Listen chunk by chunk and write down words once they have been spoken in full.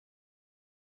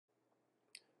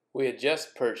We had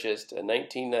just purchased a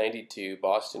 1992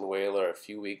 Boston Whaler a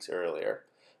few weeks earlier.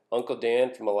 Uncle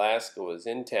Dan from Alaska was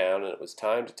in town, and it was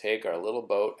time to take our little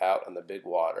boat out on the big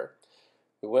water.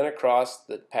 We went across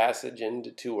the passage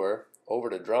into tour over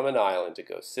to Drummond Island to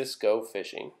go Cisco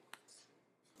fishing.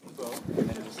 And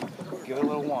then just give it a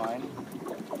little whine.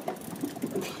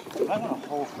 I want to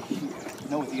hold here.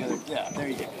 No, with the other. Yeah, there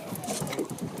you go.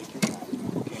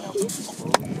 Okay, now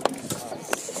slowly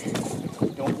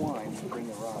don't whine. Bring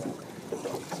the rod up.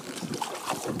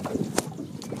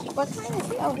 What kind is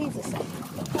he? Oh, he's a second.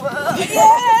 Yeah,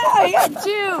 I got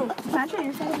two. Imagine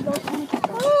you're trying to go on the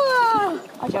Oh.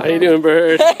 How you doing,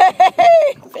 Bird?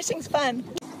 Hey, fishing's fun.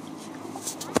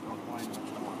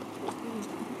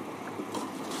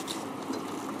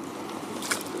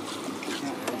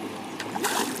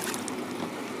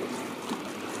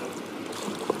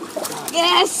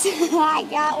 Yes, I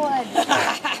got one.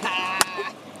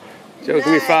 Joe, give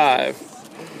me 5.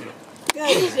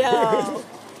 Good job.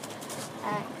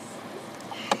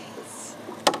 Nice.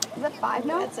 Is that 5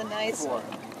 now? That's a nice one.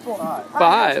 4.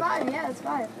 5. 5. Yeah, it's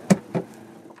 5.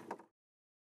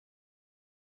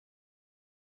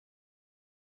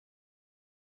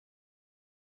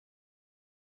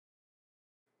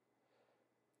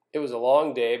 It was a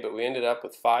long day, but we ended up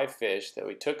with 5 fish that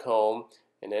we took home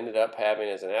and ended up having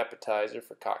as an appetizer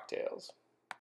for cocktails.